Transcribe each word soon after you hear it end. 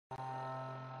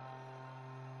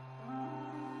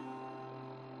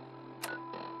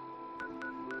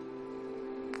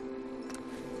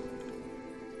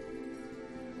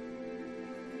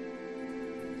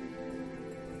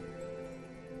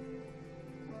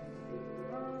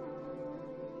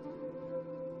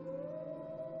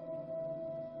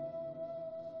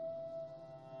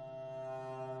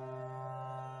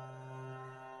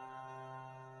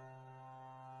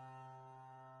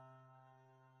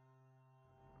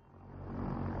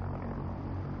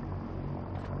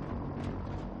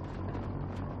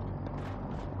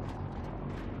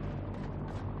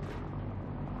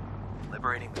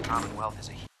Liberating the Commonwealth is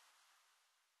a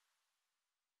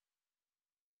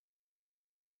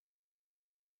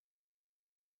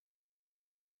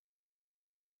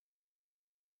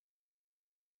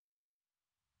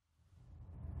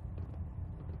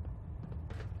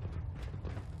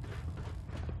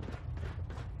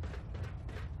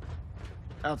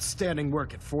Outstanding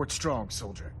work at Fort Strong,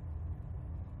 soldier.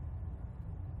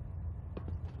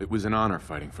 It was an honor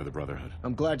fighting for the Brotherhood.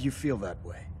 I'm glad you feel that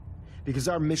way, because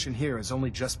our mission here has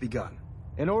only just begun.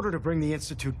 In order to bring the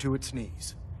Institute to its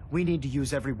knees, we need to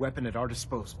use every weapon at our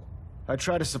disposal. I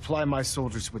try to supply my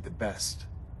soldiers with the best.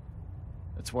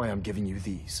 That's why I'm giving you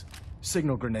these.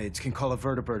 Signal grenades can call a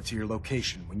vertibird to your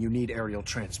location when you need aerial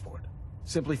transport.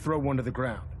 Simply throw one to the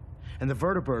ground, and the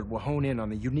vertibird will hone in on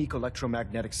the unique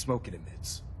electromagnetic smoke it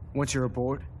emits. Once you're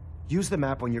aboard, use the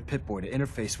map on your Pip-Boy to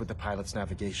interface with the pilot's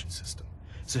navigation system,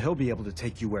 so he'll be able to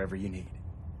take you wherever you need.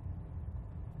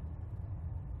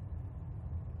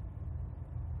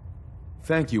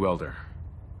 Thank you, Elder.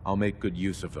 I'll make good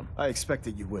use of them. I expect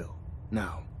that you will.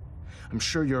 Now, I'm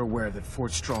sure you're aware that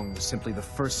Fort Strong was simply the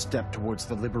first step towards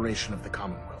the liberation of the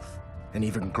Commonwealth. An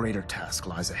even greater task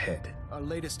lies ahead. Our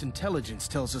latest intelligence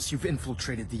tells us you've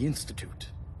infiltrated the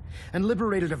Institute and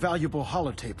liberated a valuable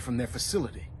holotape from their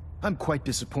facility. I'm quite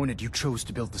disappointed you chose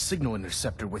to build the signal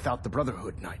interceptor without the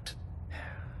Brotherhood Knight.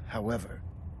 However,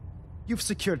 you've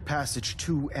secured passage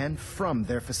to and from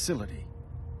their facility,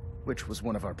 which was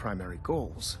one of our primary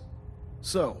goals.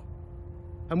 So,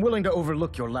 I'm willing to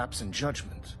overlook your lapse in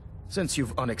judgment, since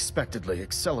you've unexpectedly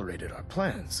accelerated our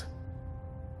plans.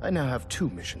 I now have 2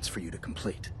 missions for you to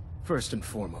complete. First and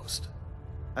foremost,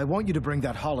 I want you to bring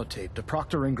that holotape to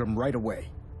Proctor Ingram right away.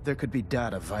 There could be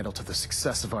data vital to the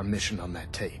success of our mission on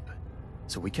that tape,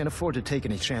 so we can't afford to take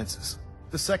any chances.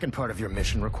 The second part of your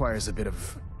mission requires a bit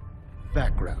of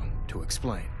background to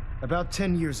explain. About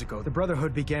 10 years ago, the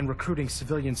Brotherhood began recruiting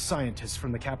civilian scientists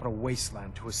from the capital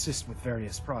wasteland to assist with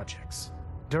various projects.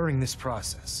 During this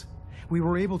process, we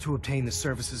were able to obtain the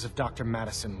services of Dr.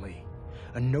 Madison Lee,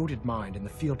 a noted mind in the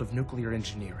field of nuclear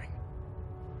engineering.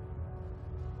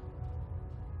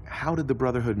 How did the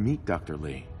Brotherhood meet Dr.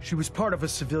 Lee? She was part of a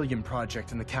civilian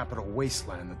project in the capital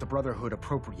wasteland that the Brotherhood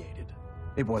appropriated.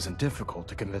 It wasn't difficult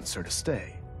to convince her to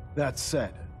stay. That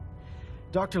said,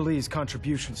 Dr. Lee's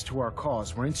contributions to our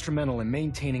cause were instrumental in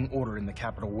maintaining order in the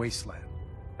capital wasteland.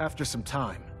 After some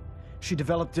time, she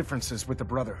developed differences with the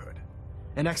Brotherhood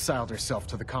and exiled herself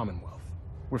to the Commonwealth.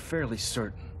 We're fairly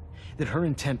certain that her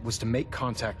intent was to make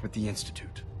contact with the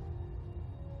Institute.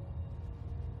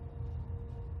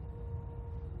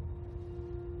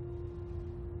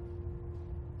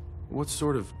 What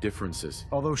sort of differences?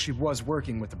 Although she was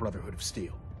working with the Brotherhood of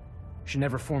Steel, she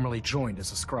never formally joined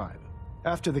as a scribe.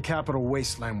 After the capital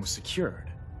wasteland was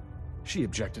secured, she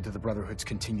objected to the Brotherhood's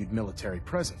continued military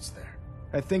presence there.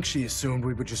 I think she assumed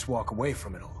we would just walk away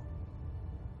from it all.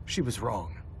 She was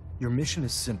wrong. Your mission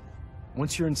is simple.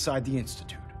 Once you're inside the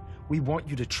Institute, we want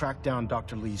you to track down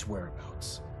Dr. Lee's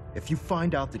whereabouts. If you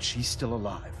find out that she's still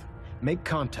alive, make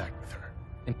contact with her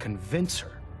and convince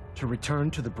her to return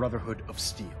to the Brotherhood of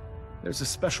Steel. There's a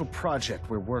special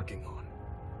project we're working on,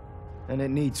 and it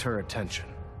needs her attention.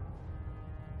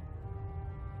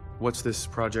 What's this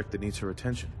project that needs her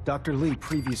attention? Dr. Lee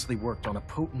previously worked on a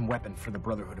potent weapon for the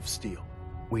Brotherhood of Steel.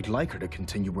 We'd like her to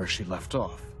continue where she left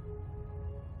off.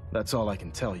 That's all I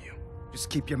can tell you. Just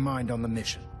keep your mind on the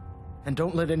mission, and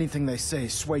don't let anything they say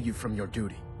sway you from your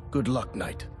duty. Good luck,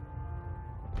 Knight.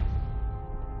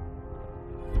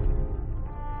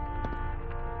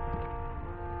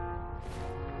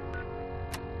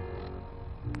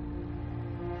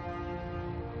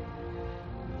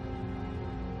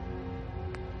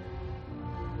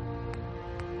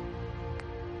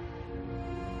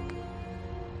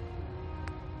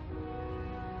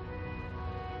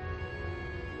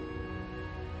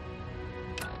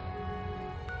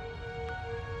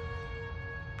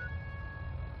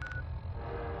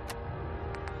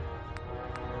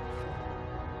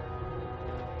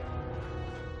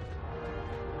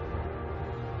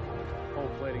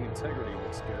 Plating integrity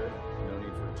looks good. No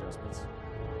need for adjustments.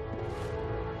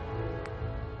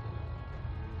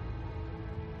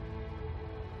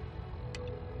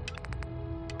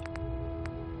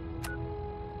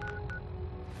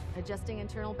 Adjusting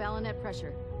internal ballonet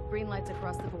pressure. Green lights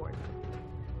across the board.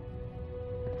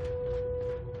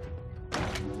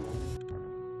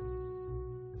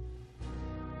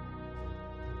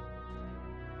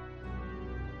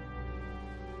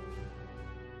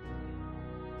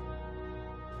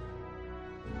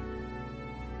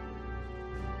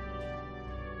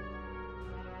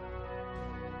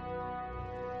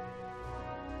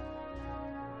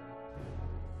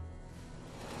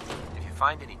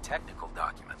 find any technical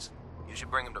documents, you should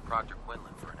bring them to Proctor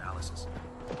Quinlan for analysis.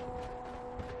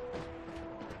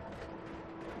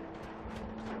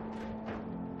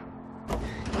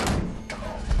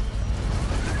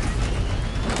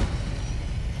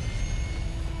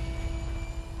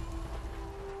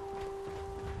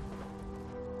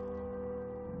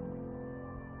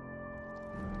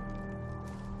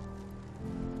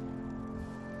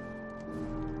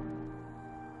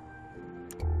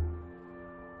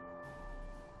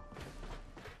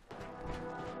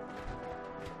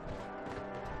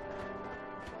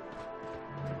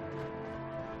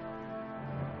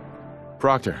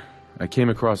 Proctor, I came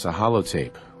across a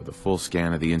holotape with a full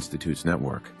scan of the Institute's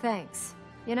network. Thanks.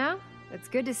 You know, it's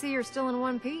good to see you're still in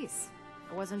one piece.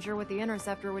 I wasn't sure what the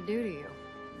Interceptor would do to you.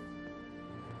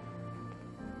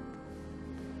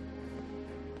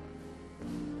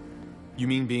 You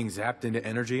mean being zapped into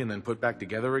energy and then put back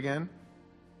together again?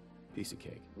 Piece of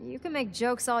cake. You can make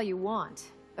jokes all you want,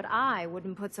 but I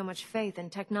wouldn't put so much faith in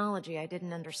technology I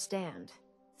didn't understand.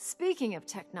 Speaking of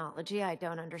technology I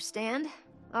don't understand,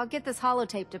 I'll get this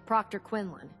holotape to Proctor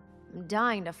Quinlan. I'm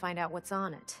dying to find out what's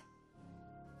on it.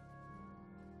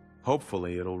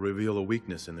 Hopefully it'll reveal a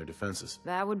weakness in their defenses.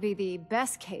 That would be the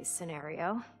best case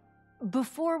scenario.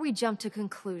 Before we jump to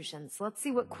conclusions, let's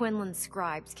see what Quinlan's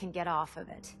scribes can get off of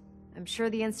it. I'm sure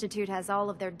the Institute has all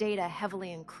of their data heavily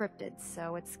encrypted,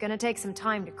 so it's gonna take some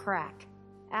time to crack.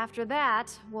 After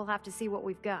that, we'll have to see what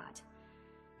we've got.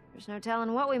 There's no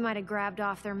telling what we might have grabbed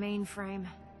off their mainframe.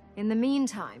 In the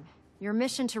meantime, your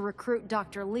mission to recruit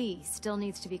Dr. Lee still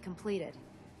needs to be completed.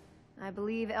 I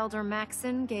believe Elder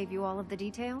Maxson gave you all of the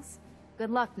details. Good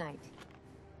luck, Knight.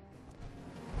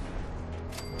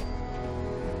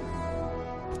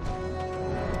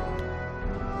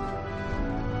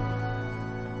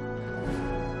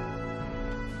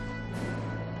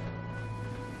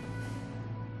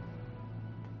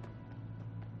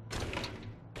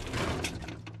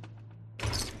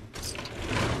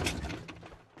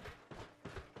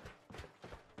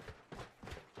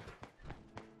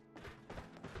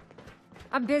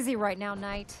 I'm busy right now,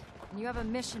 Knight, and you have a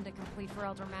mission to complete for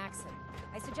Elder Maxson.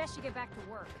 I suggest you get back to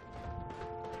work.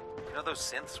 You know those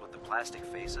synths with the plastic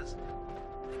faces?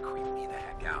 They creep me the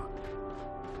heck out.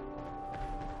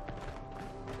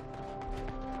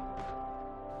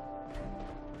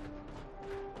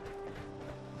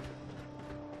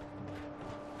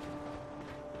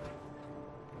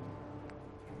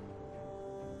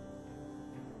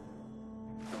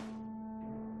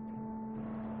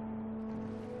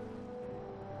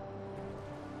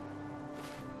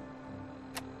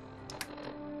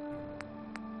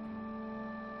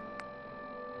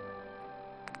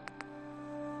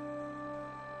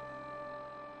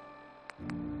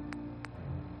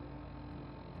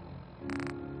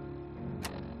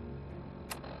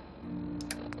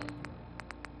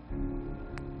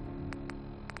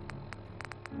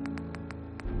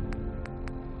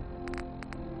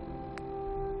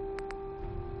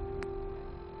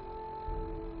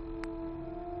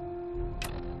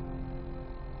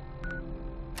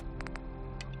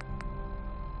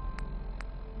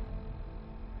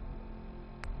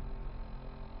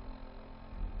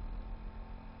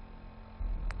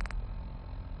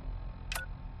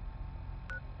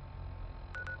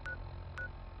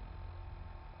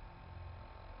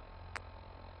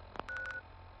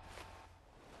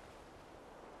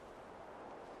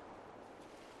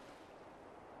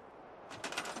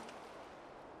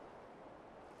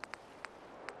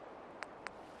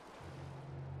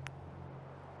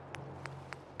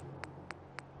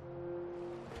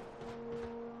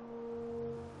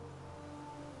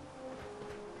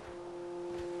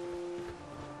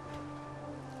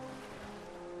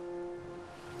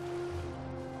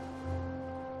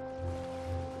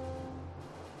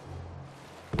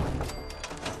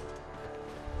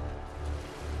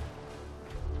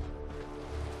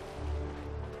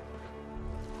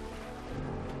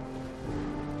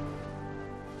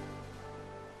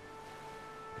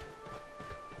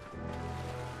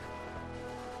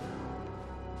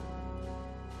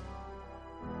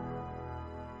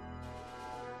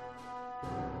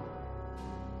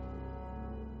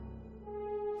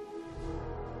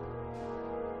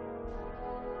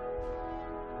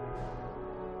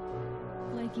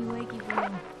 Wakey, wakey, girl.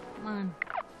 Come on.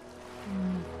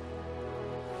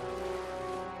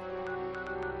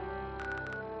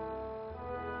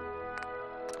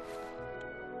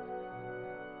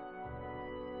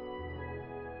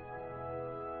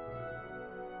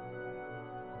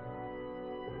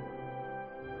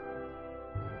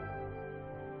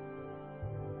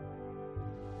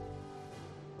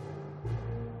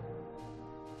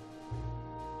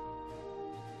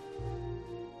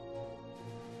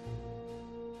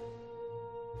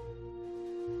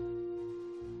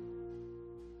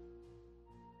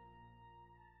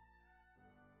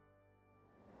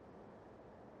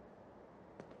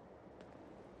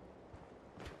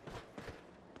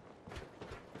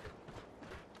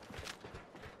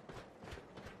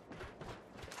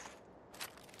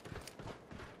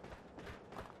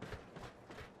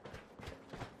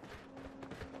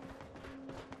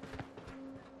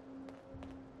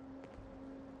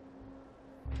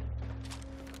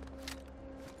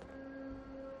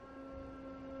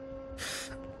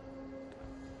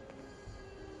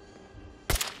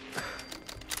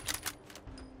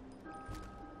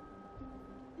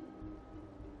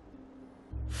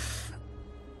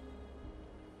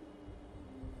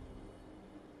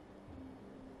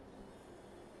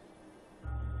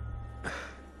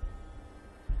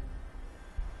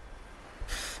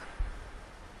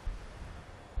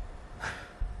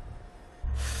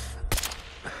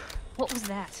 What was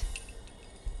that?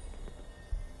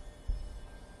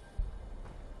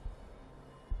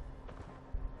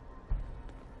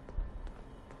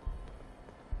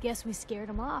 Guess we scared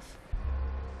him off.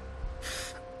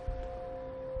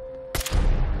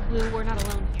 Lou, we're not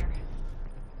alone here.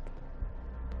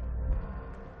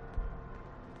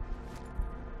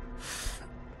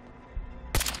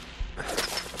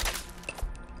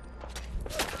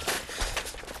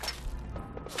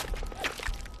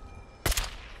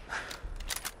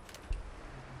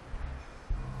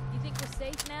 You think we're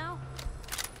safe now?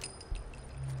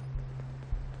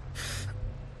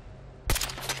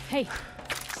 Hey,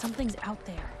 something's out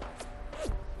there.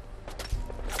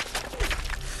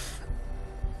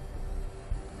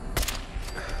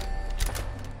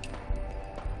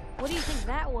 What do you think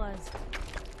that was?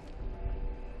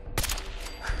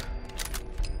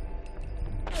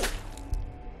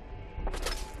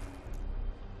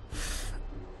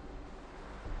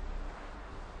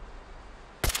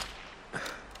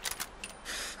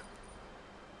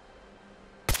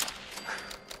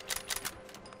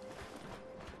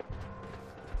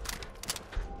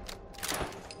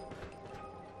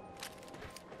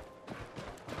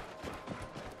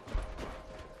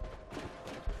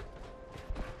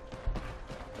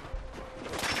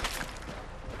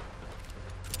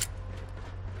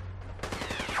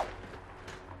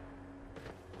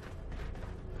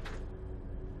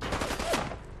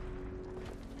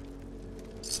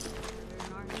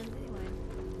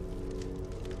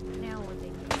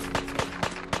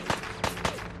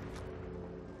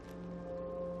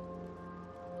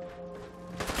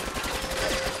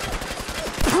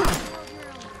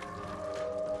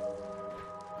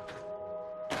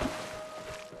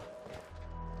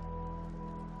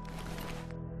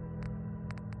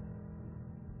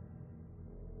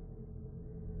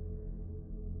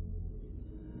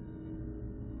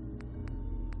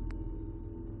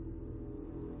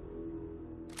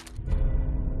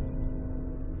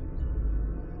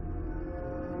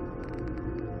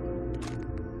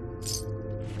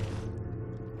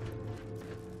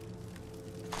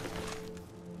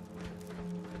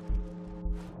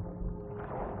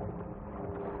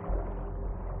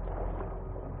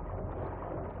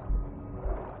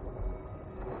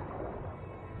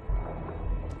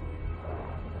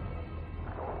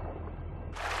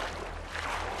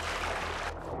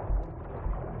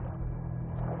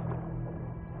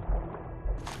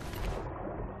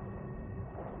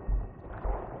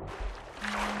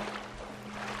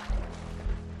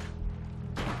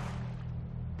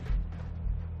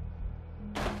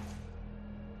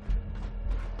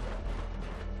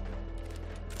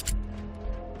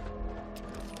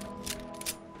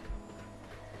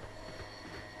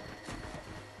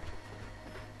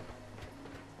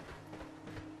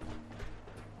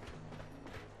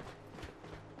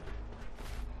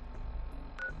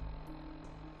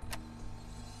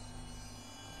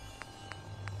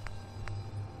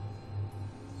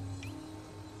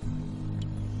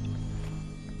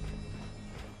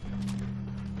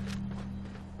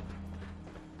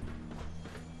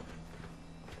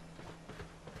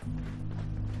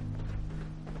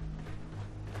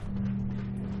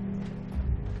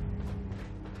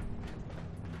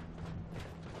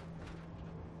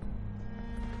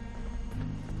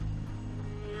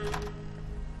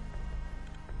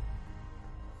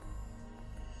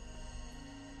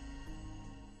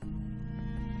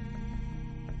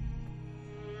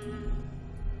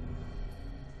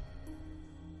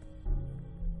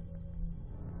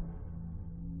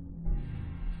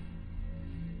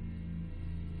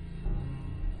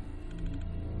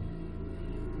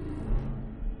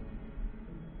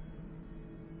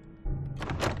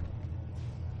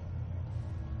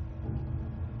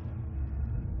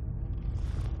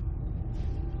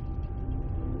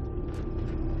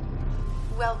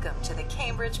 Welcome to the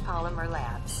Cambridge Polymer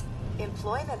Labs.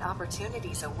 Employment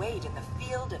opportunities await in the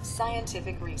field of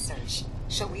scientific research.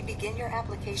 Shall we begin your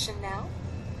application now?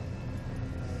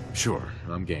 Sure,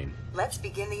 I'm game. Let's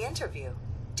begin the interview.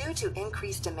 Due to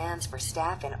increased demands for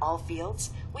staff in all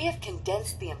fields, we have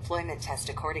condensed the employment test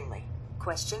accordingly.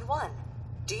 Question 1.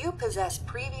 Do you possess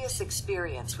previous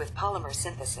experience with polymer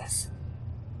synthesis?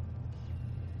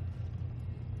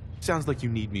 Sounds like you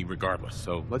need me regardless,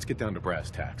 so let's get down to brass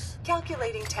tacks.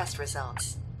 Calculating test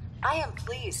results. I am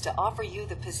pleased to offer you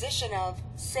the position of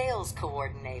sales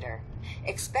coordinator.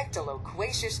 Expect a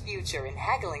loquacious future in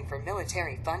haggling for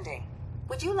military funding.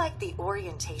 Would you like the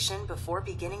orientation before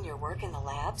beginning your work in the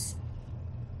labs?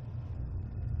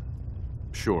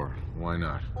 Sure, why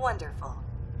not? Wonderful.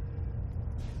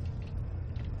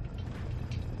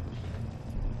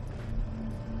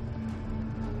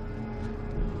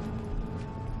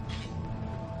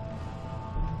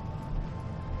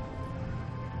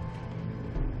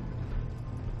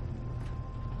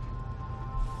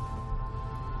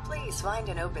 Please find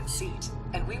an open seat,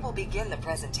 and we will begin the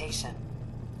presentation.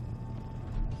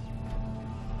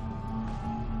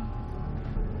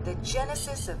 The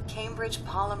genesis of Cambridge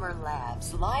Polymer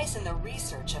Labs lies in the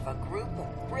research of a group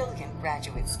of brilliant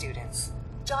graduate students.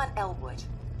 John Elwood,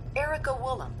 Erica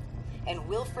Woolham, and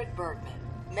Wilfred Bergman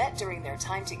met during their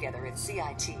time together at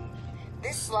CIT.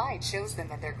 This slide shows them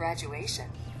at their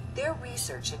graduation. Their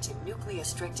research into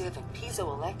nucleostrictive and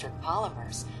piezoelectric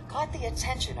polymers caught the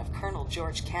attention of Colonel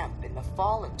George Kemp in the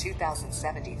fall of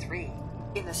 2073.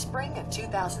 In the spring of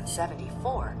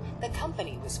 2074, the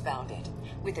company was founded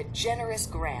with a generous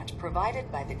grant provided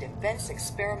by the Defense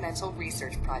Experimental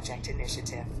Research Project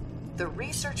Initiative. The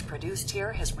research produced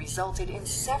here has resulted in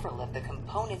several of the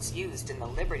components used in the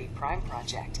Liberty Prime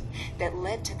project that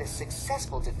led to the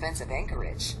successful defense of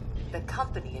Anchorage. The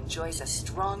company enjoys a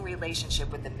strong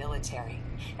relationship with the military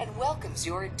and welcomes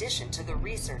your addition to the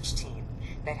research team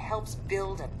that helps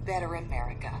build a better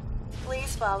America.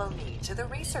 Please follow me to the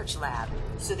research lab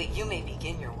so that you may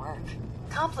begin your work.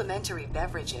 Complimentary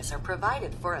beverages are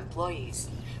provided for employees.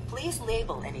 Please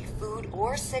label any food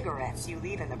or cigarettes you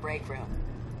leave in the break room.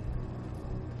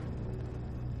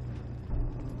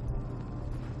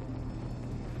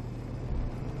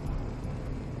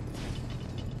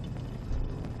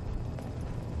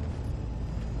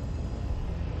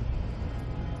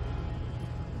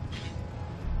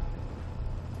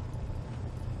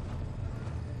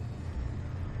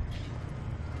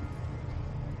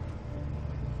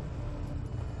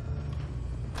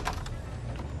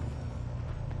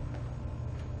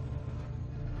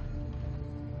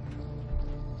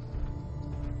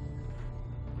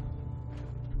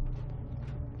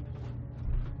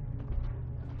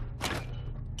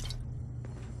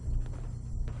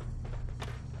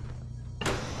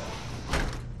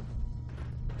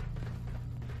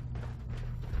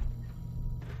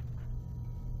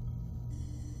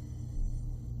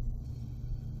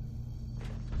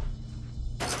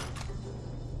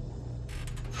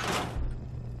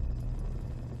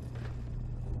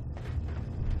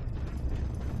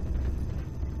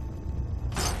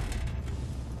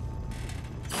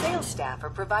 Sales staff are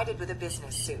provided with a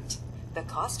business suit, the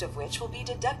cost of which will be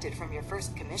deducted from your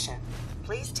first commission.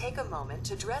 Please take a moment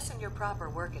to dress in your proper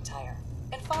work attire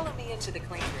and follow me into the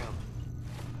clean room.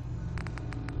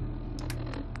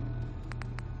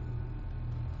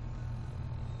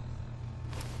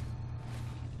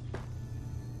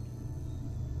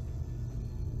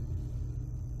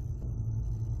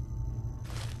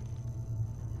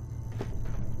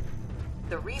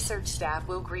 The research staff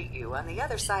will greet you on the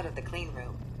other side of the clean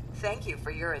room. Thank you for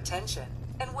your attention,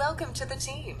 and welcome to the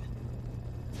team.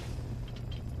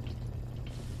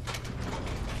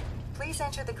 Please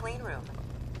enter the clean room.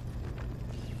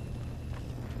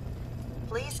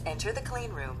 Please enter the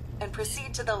clean room and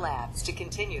proceed to the labs to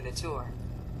continue the tour.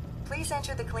 Please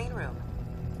enter the clean room.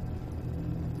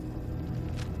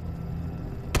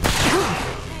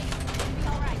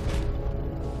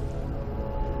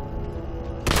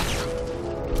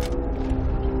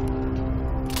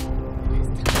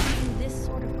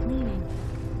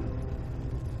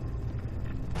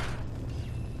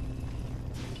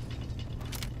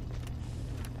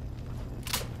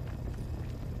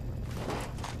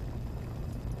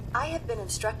 I have been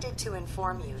instructed to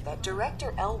inform you that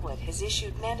Director Elwood has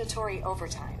issued mandatory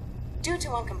overtime due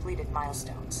to uncompleted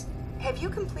milestones. Have you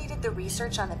completed the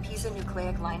research on the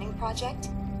piezonucleic lining project?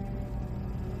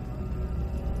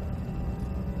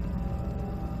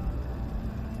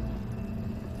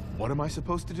 What am I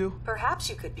supposed to do? Perhaps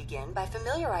you could begin by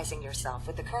familiarizing yourself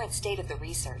with the current state of the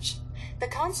research. The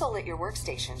console at your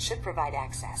workstation should provide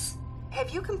access.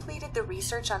 Have you completed the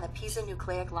research on the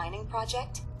piezonucleic lining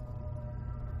project?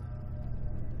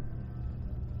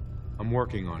 I'm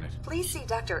working on it. Please see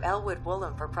Dr. Elwood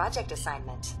Woolham for project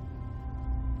assignment.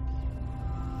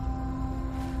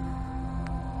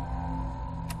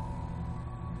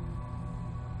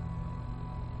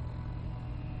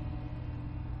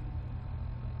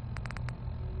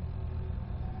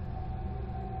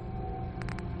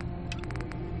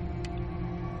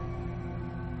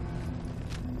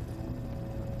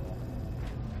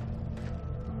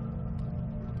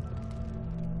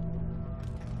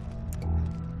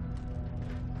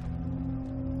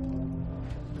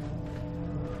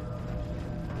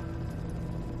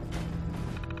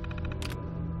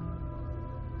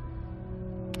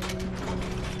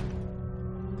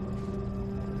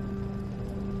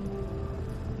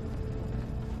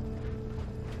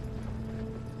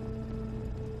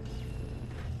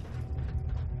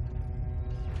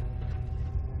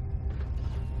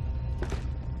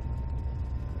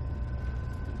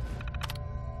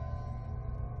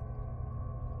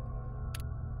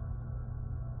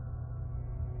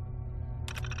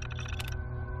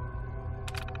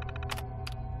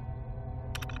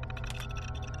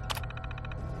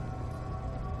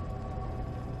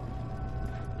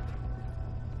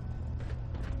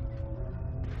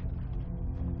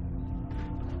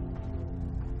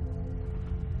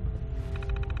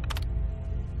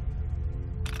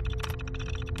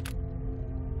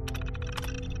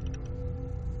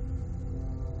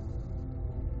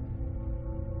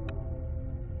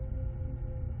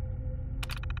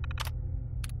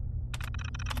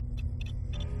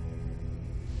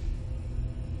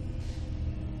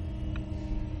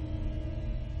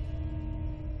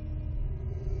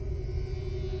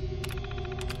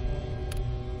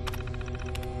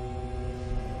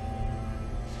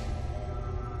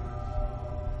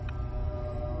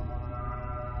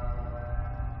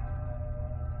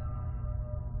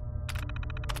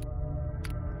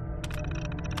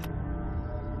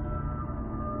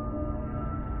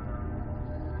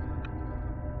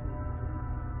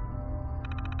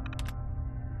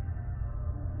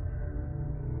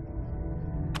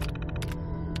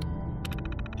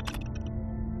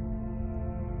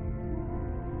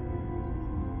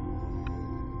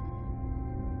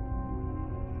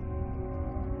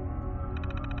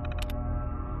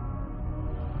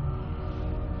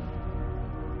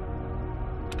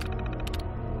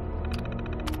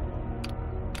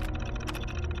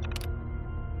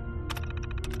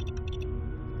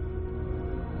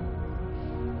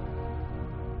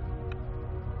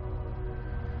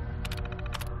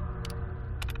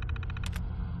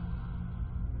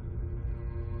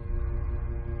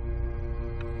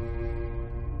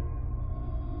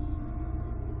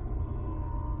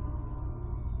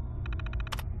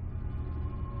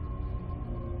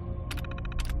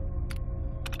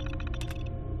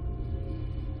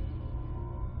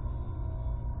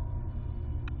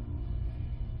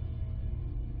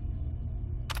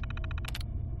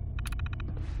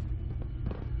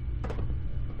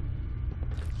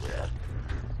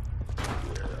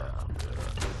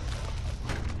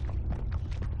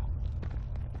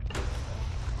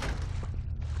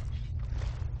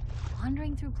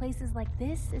 wandering through places like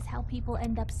this is how people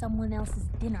end up someone else's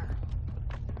dinner.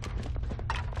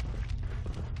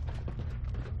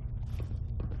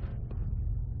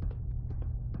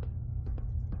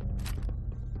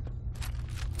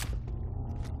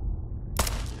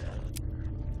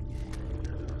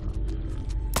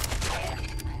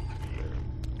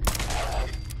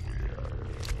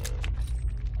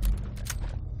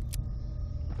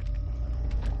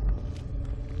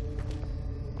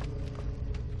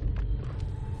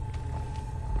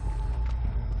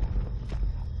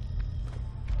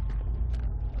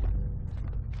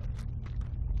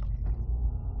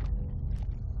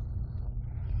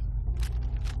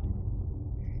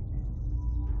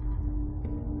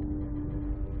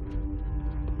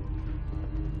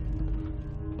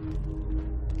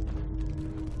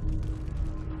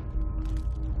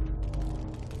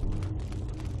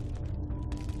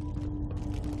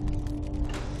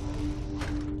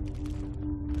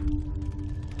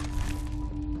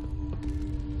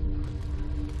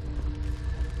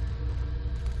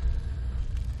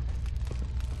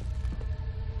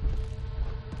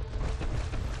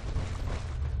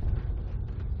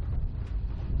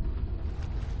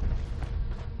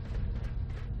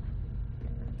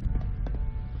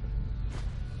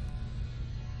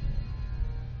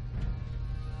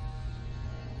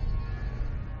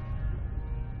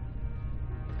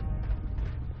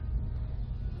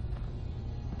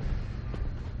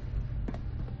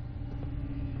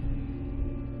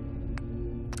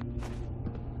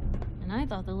 I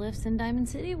thought the lifts in Diamond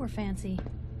City were fancy.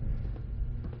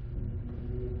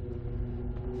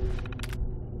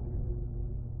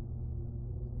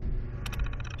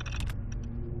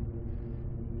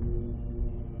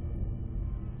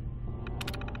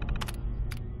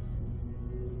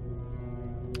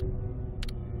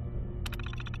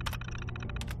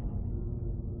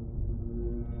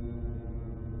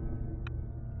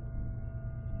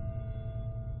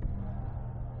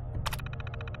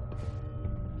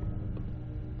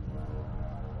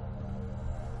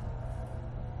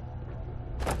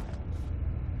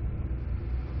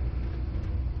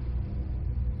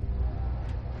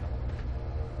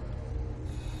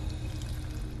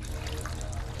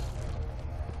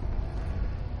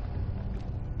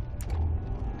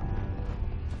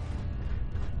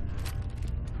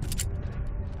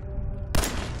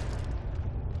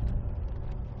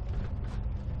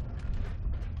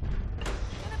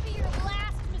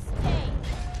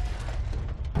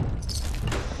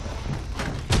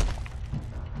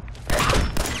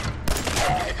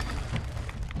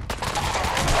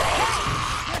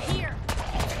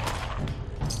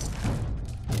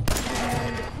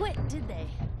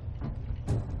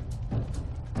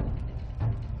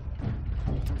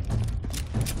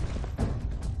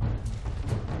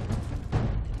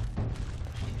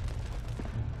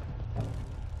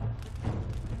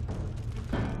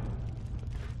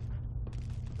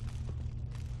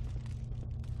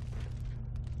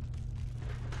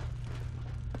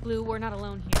 Blue, we're not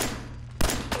alone here.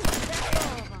 That's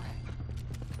all of them.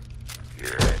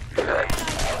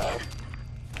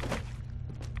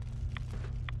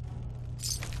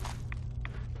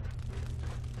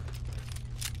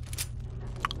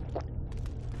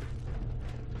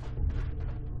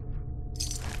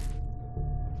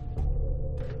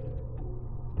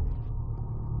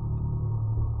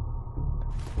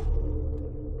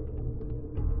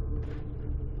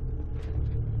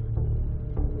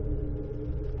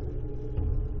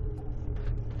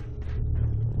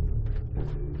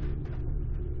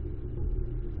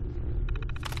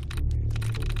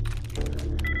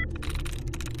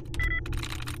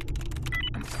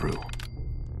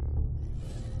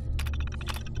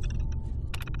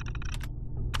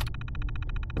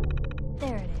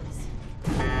 There it is.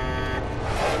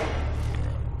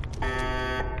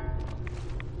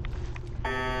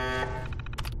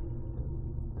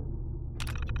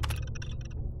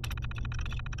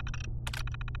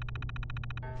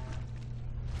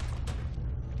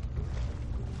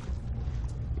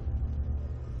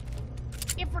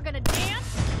 If we're gonna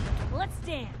dance, let's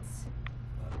dance.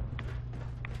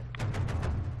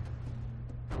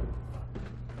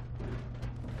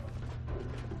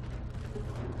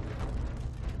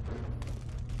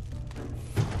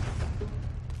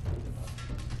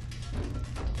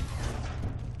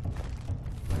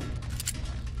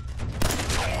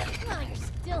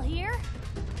 Still here?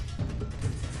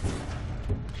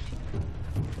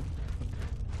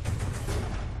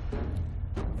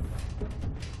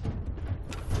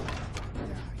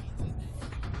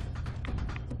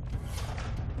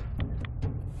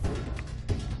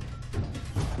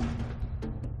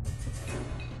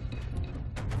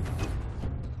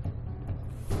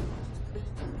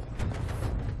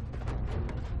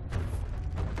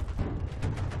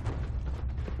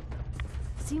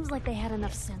 Seems like they had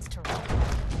enough sense to run.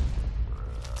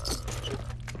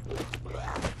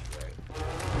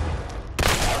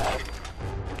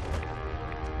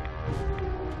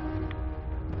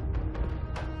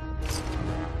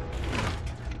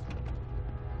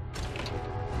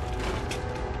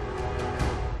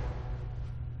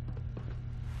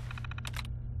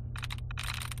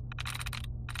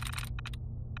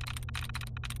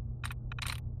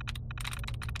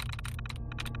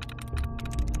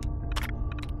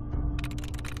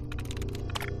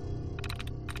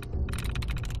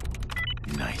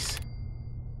 Nice.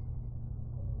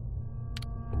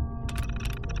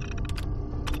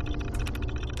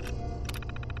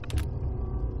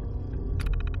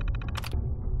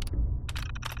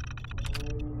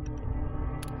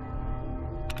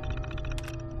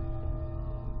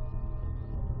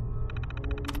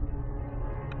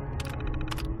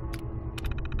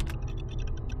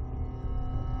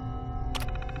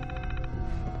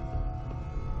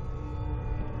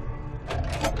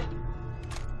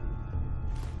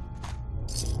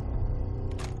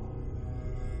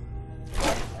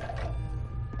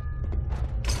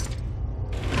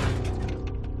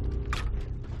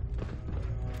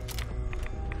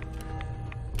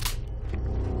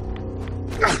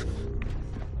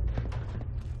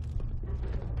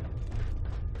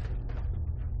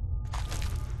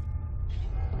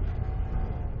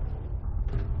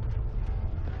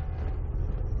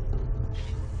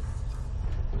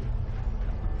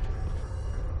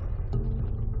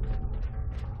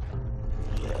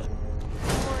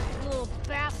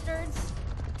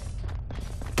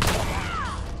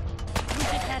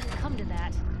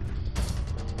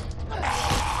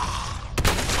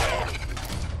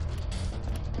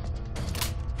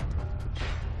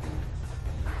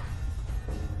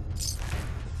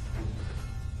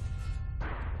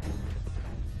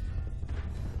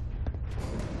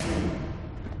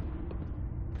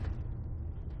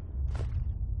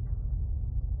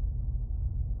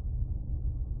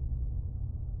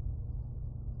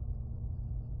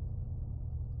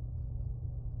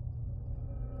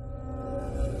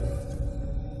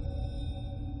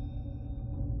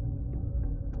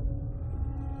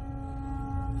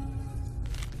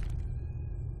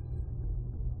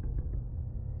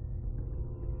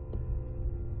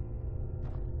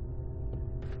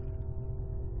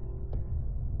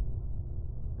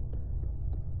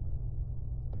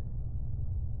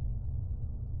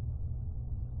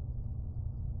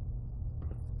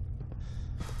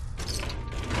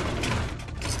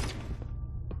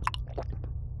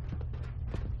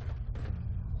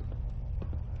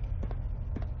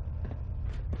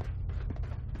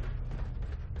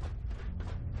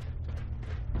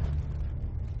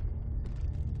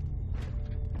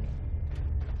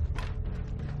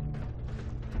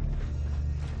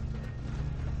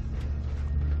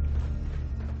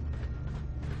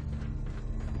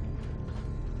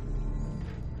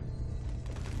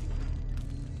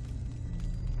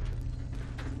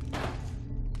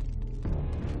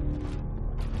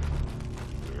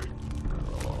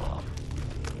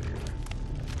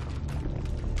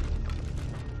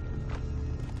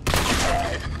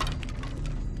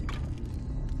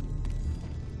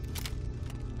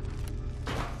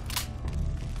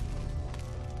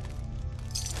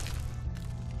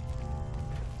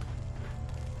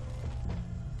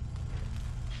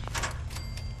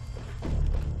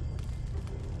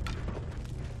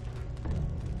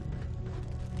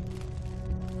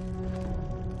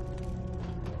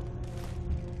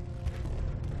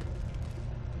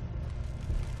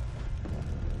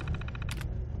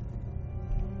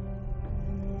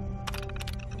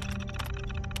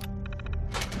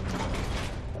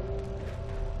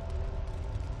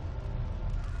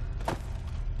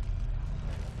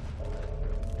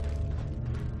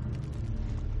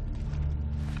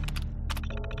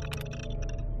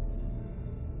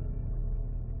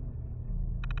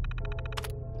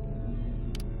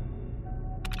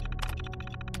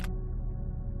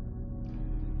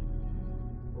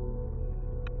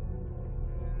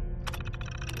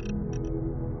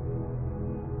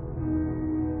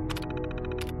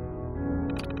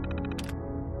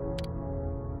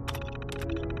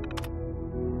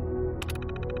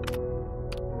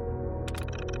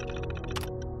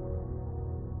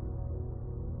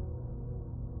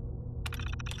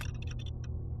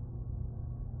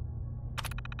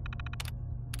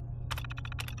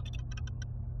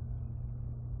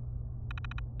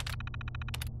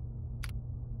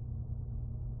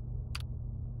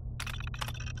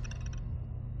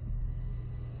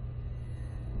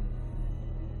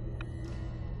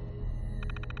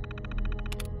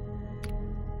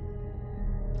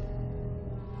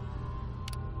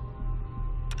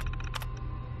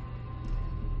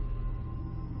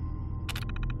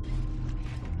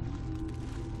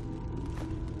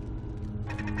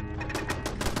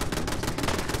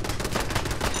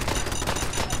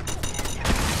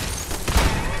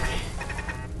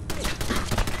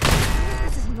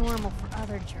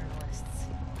 other journalists.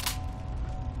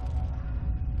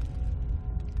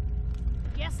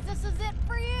 Guess this is it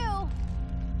for you.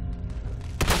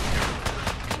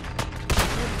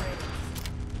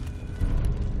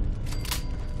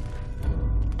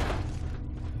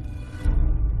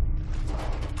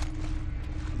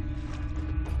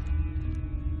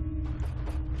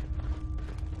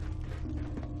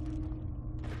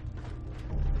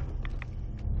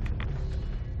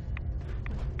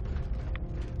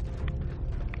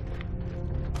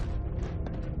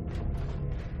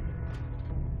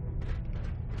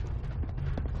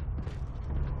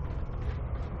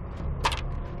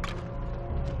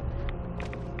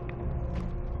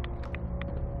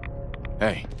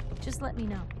 Hey, Just let me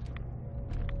know.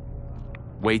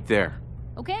 wait there.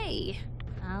 Okay,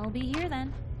 I'll be here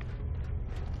then.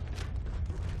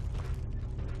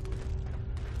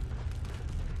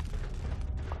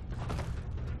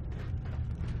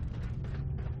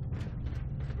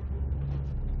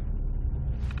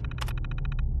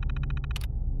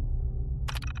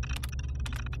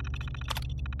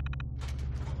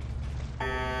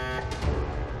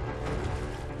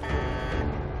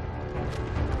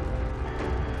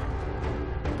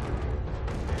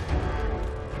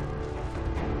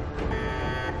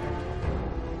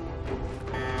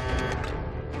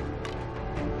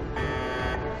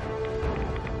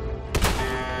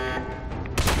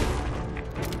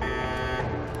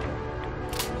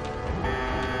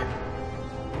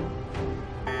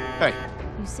 Hey,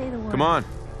 You say the word. come on.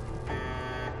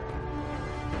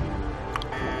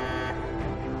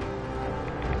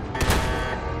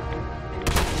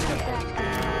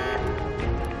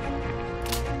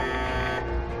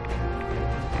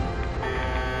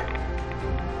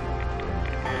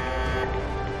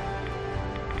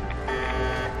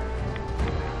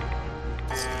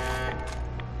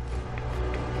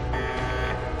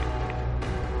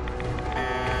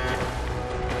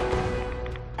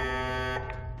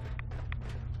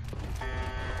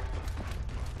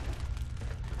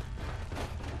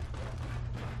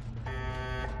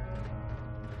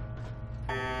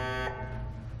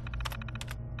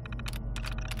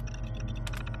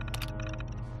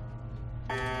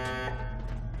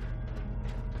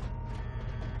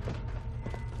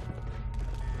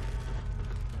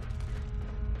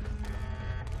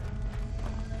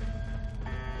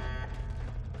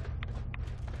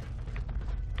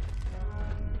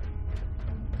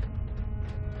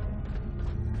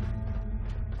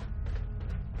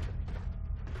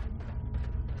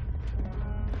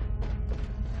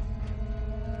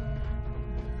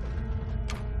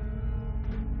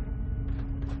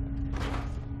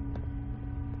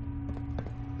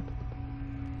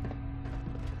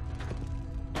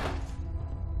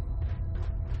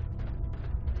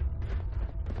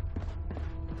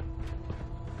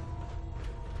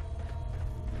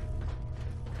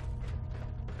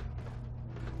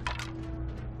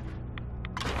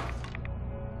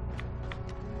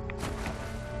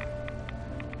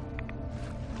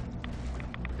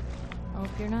 Hope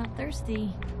you're not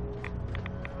thirsty.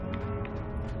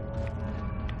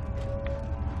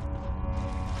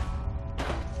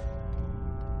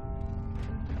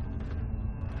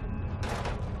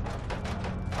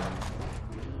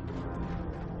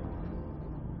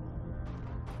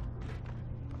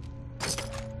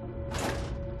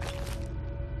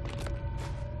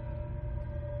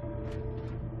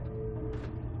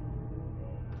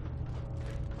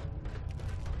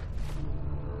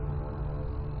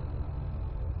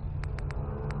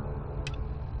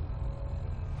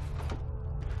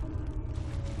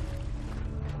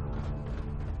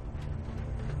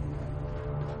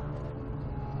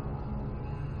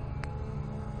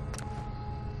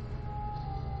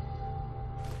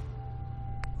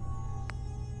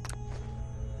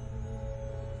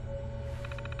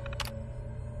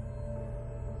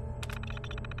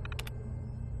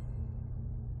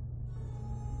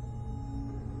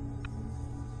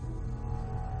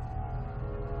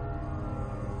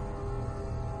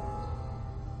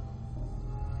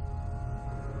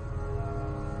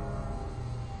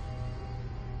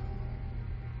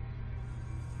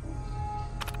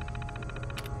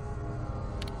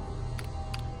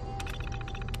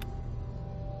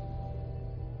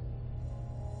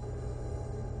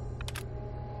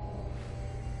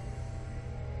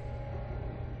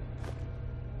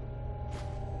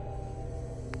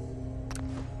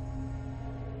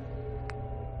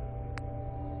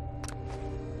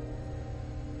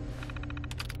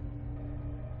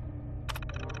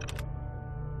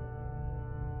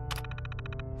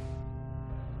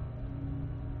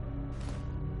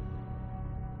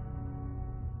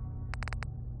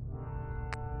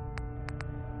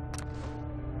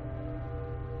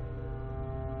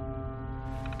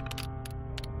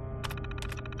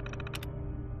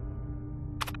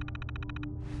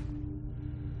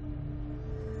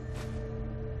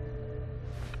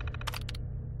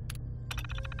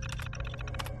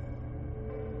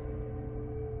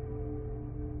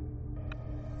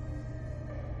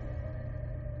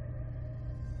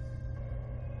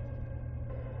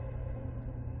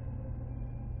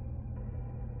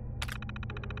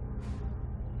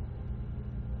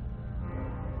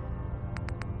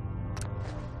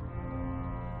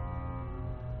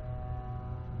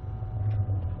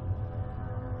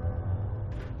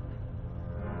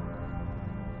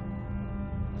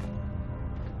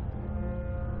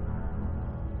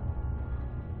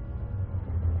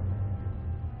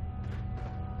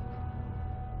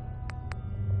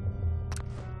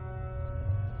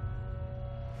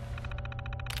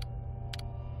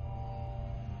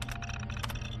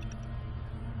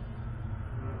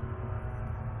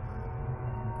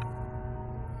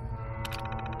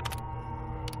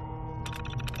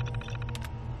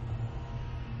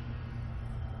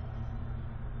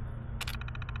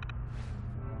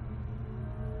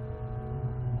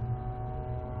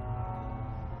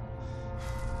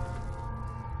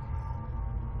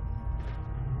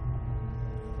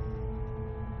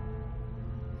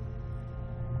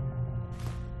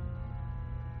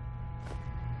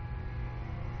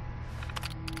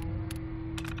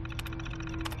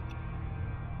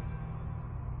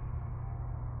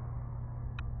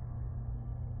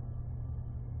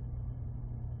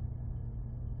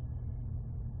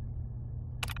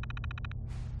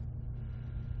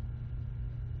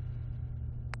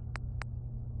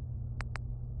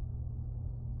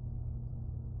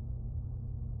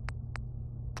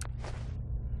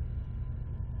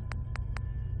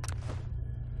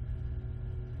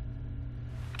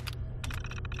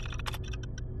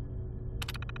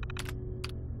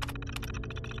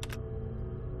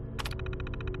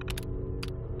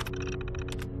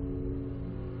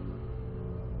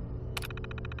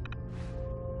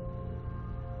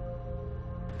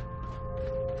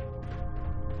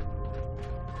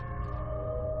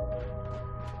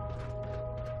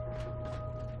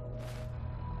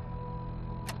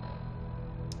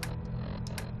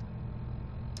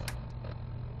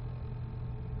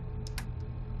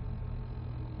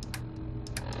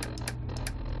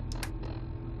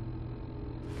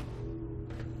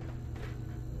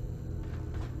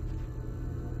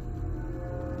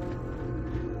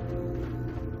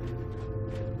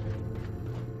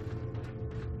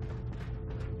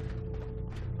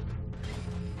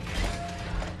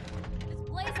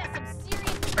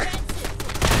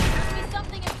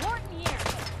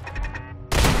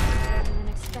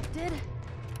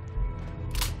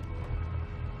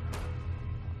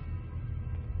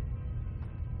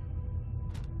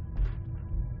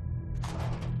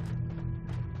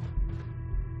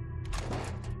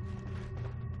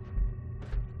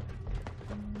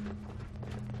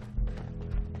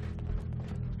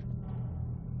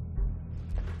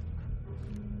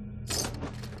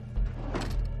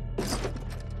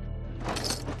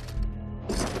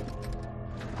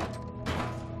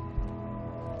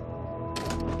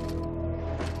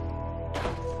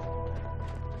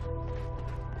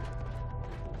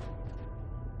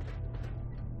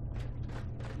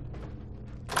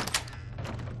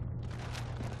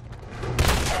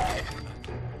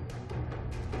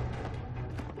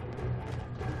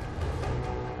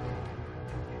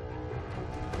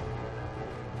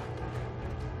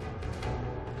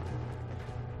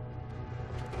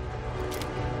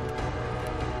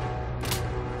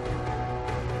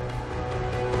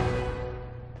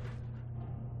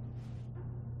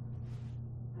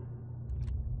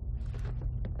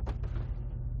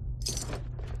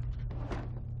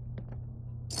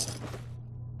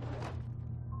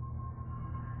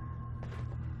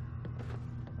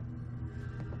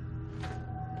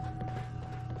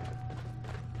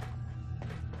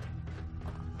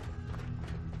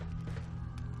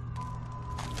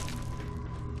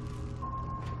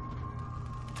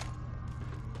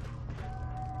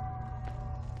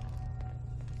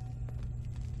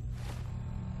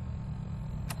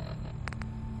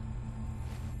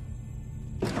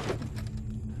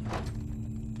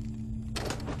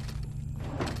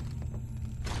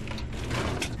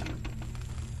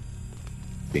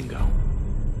 Bingo.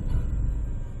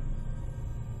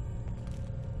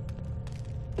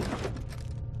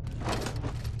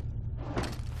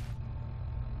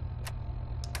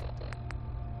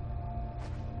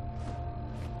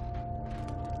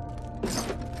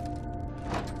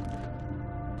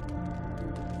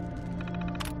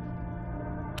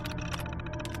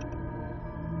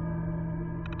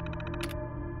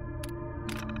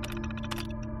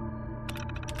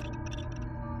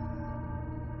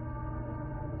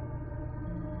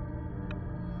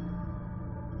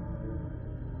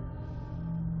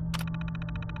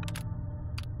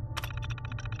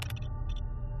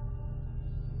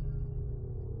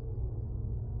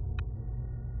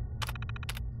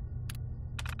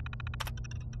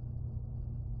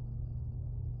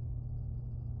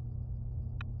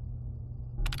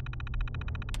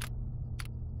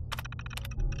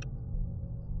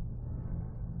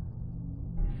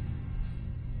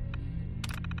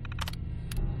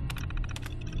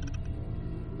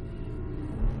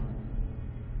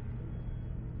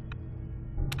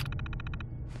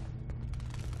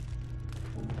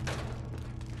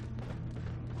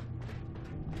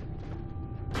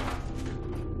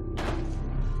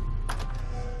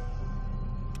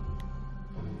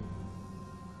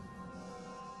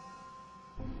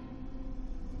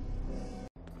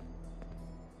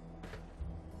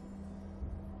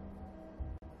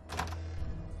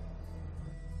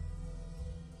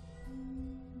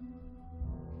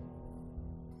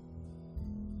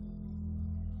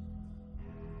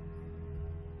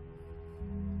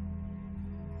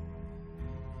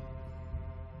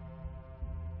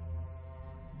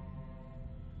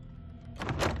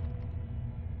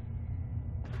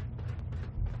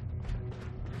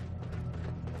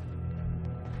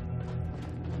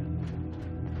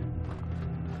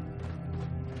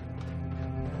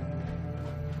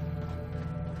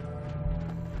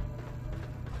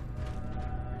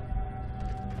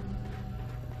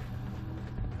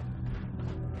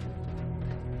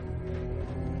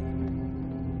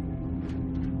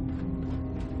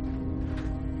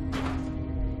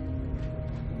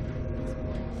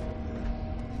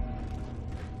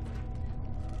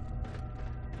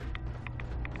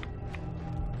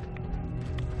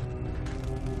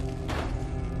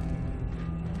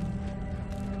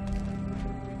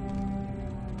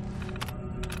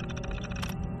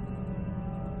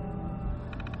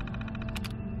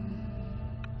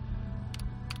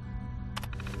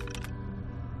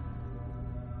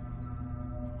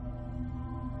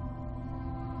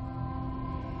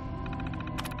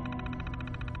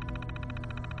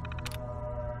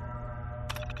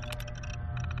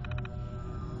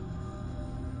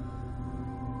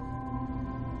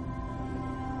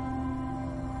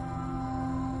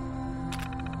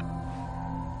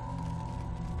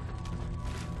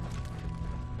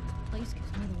 Place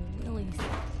gives me the willies.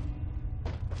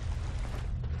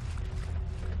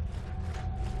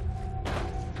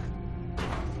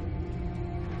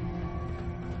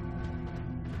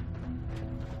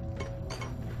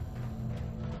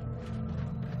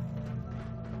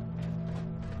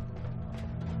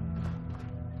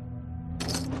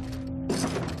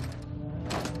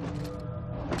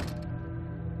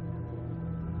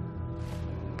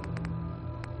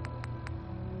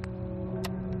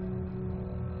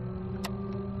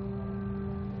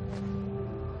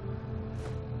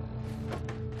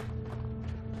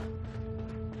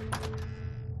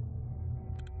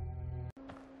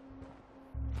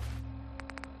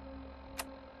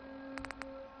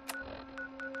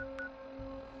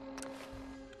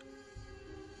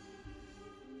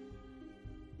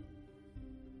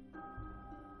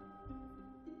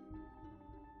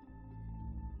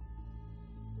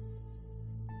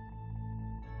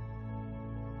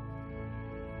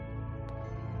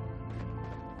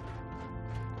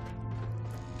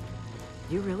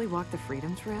 You really walked the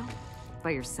Freedom Trail? By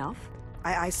yourself?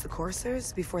 I iced the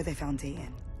coursers before they found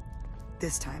Dayton.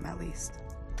 This time, at least.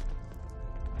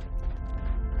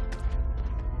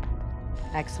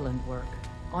 Excellent work.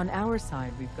 On our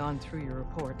side, we've gone through your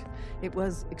report. It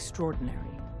was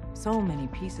extraordinary. So many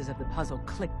pieces of the puzzle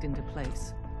clicked into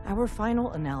place. Our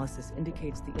final analysis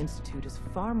indicates the Institute is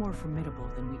far more formidable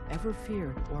than we ever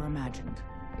feared or imagined.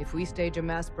 If we stage a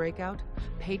mass breakout,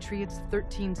 Patriot's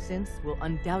 13 synths will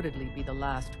undoubtedly be the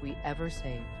last we ever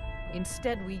save.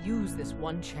 Instead, we use this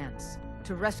one chance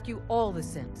to rescue all the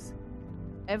synths.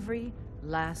 Every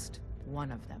last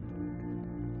one of them.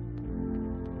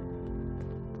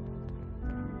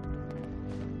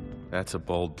 That's a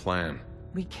bold plan.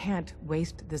 We can't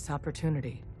waste this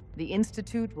opportunity. The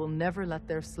Institute will never let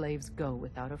their slaves go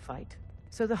without a fight.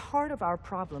 So the heart of our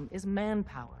problem is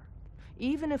manpower.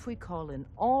 Even if we call in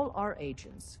all our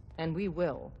agents, and we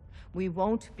will, we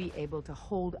won't be able to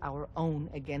hold our own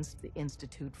against the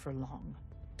Institute for long.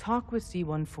 Talk with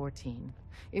C-114.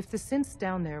 If the synths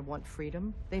down there want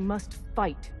freedom, they must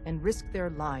fight and risk their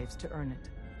lives to earn it.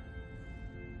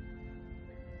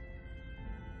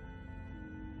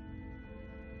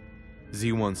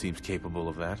 Z1 seems capable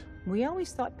of that. We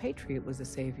always thought Patriot was the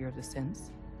savior of the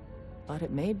synths. But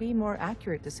it may be more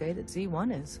accurate to say that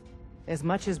Z1 is. As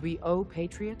much as we owe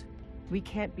Patriot, we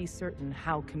can't be certain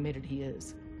how committed he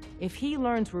is. If he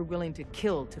learns we're willing to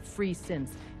kill to free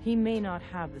synths, he may not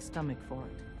have the stomach for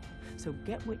it. So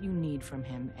get what you need from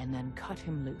him and then cut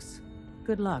him loose.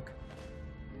 Good luck.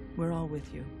 We're all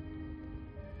with you.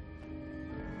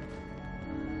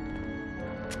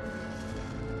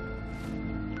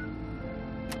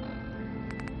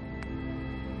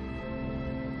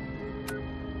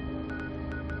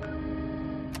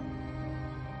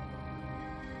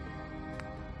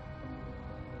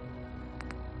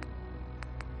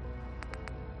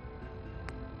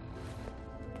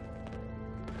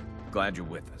 Glad you're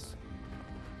with us.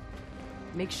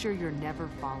 Make sure you're never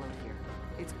followed here.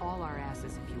 It's all our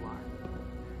asses if you are.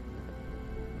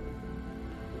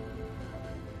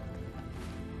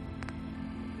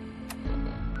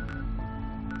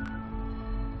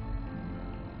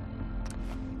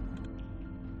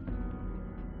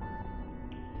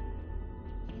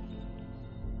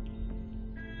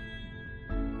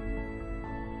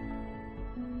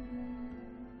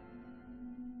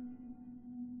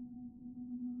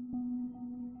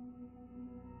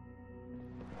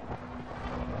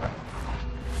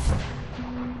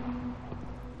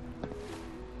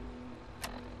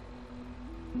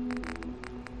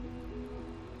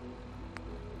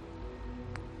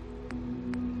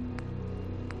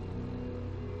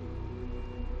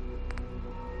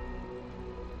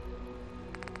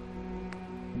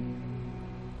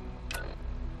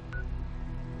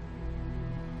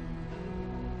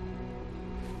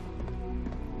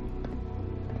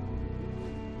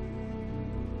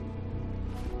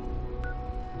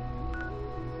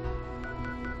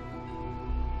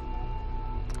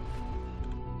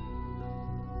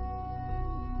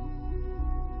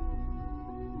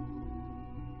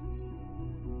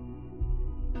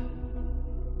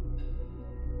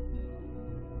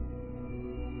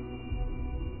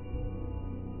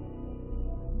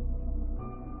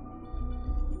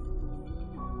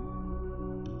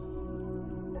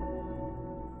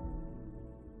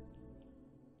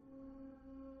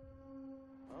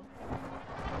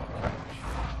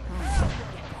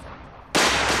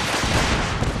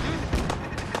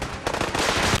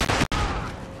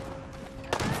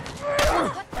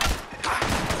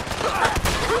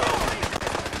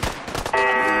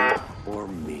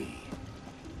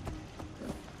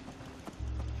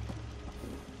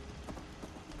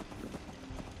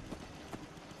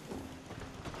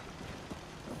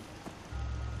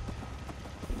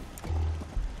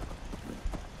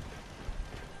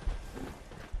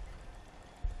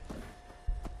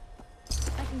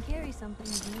 Carry something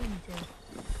if you need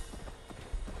to.